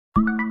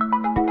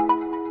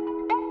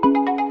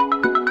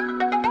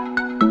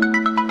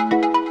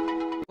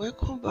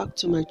back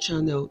to my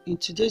channel. In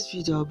today's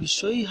video, I'll be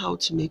showing you how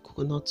to make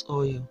coconut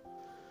oil.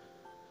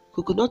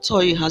 Coconut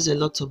oil has a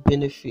lot of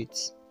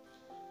benefits.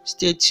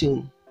 Stay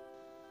tuned.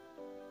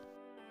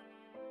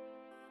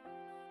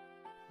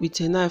 With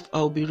a knife,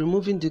 I'll be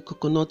removing the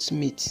coconut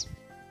meat.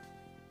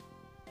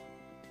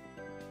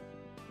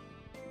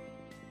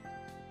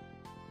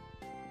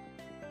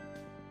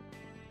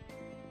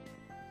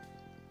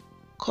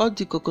 Cut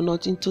the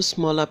coconut into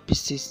smaller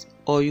pieces,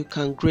 or you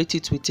can grate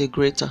it with a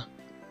grater.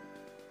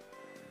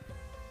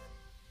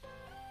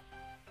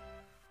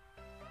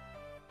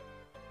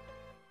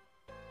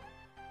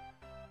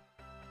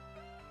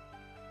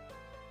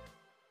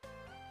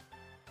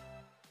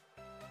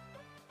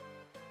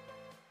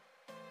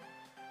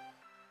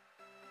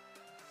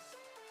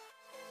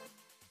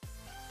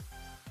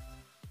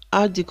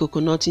 Add the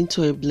coconut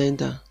into a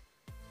blender.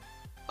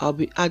 I'll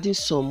be adding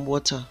some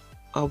water.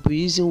 I'll be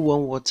using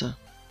warm water.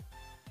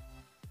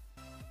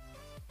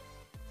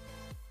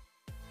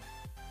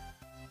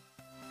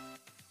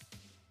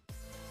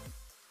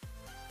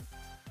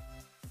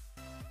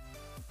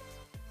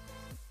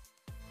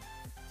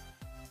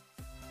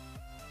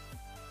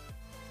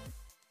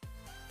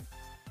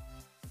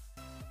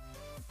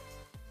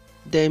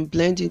 Then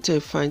blend into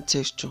a fine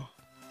texture.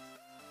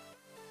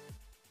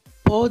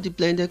 Pour the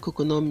blended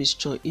coconut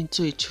mixture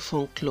into a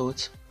chiffon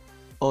cloth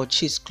or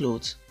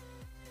cheesecloth.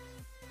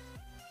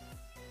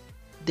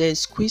 Then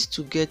squeeze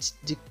to get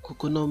the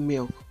coconut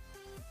milk.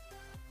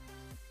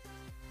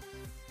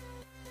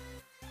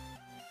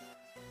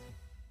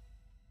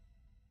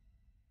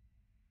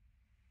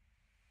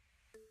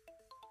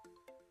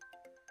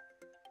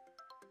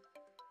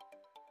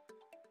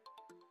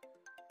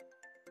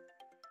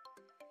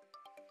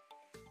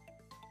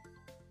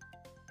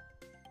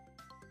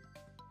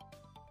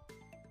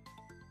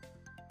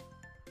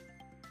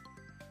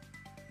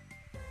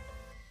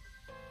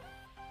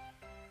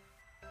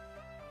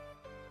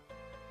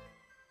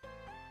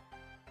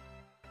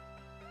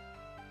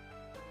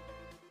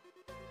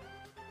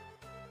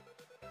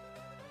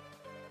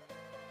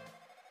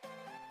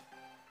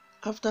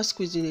 After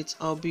squeezing it,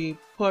 I'll be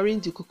pouring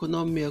the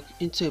coconut milk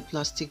into a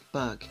plastic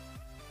bag,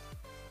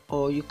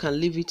 or you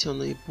can leave it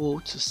on a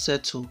bowl to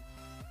settle.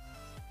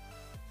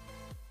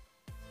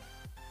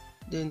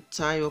 Then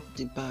tie up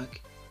the bag.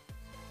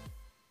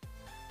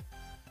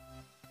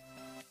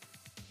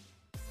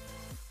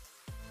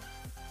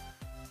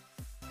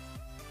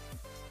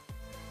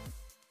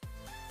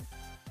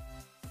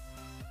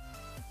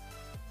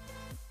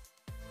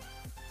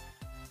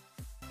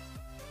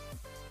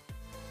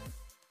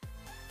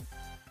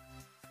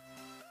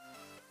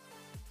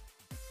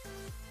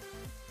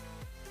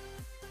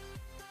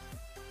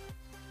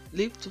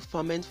 Leave to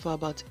ferment for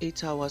about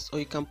 8 hours, or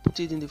you can put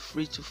it in the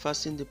fridge to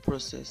fasten the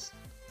process.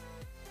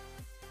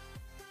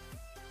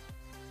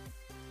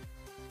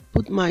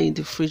 Put mine in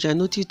the fridge. I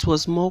noticed it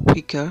was more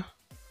quicker,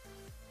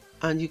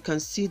 and you can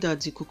see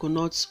that the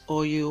coconut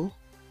oil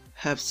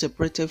have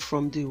separated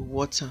from the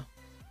water.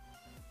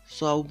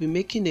 So I will be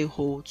making a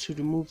hole to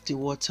remove the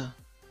water.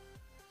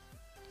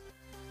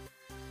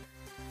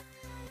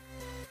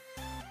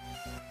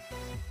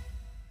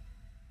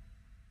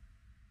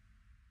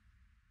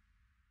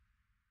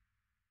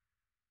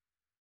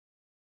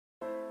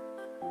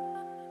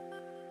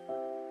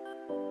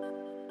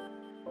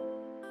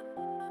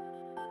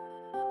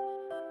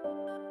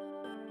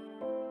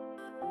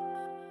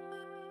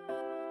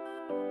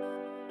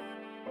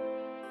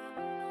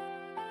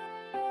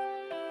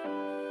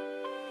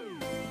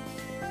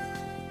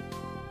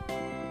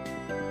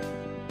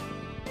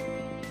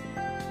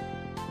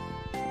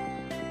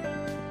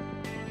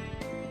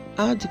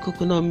 Add the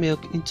coconut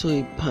milk into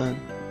a pan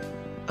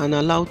and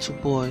allow to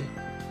boil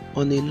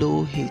on a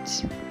low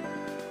heat.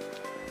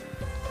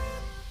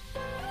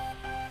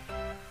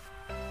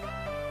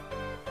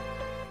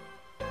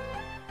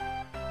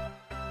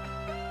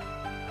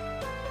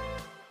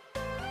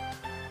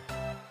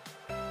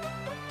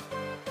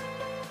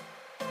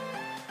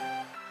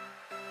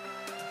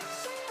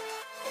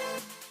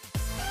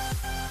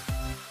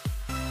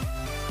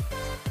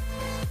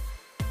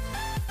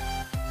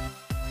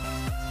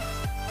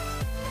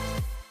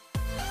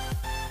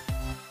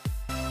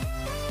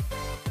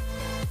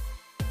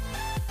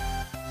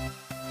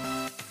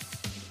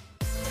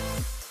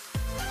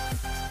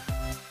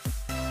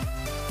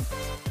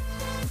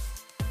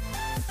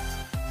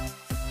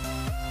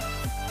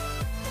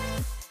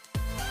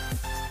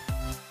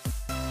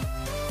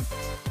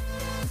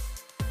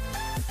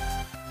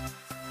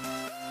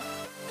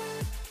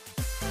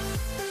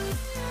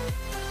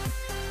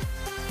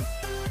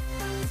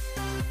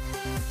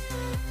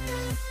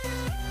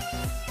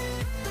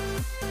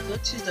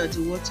 Notice that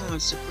the water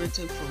has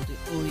separated from the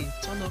oil.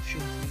 Turn off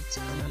your heat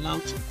and allow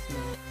to cool.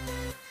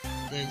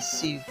 Then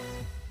sieve.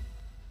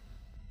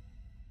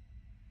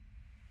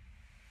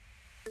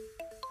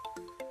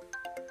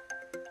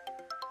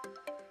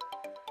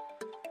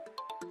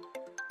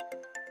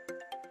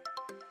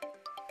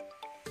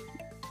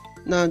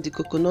 Now the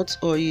coconut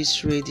oil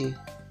is ready.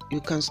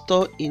 You can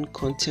store in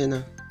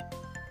container.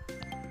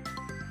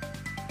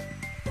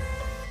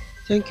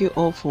 Thank you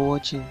all for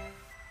watching.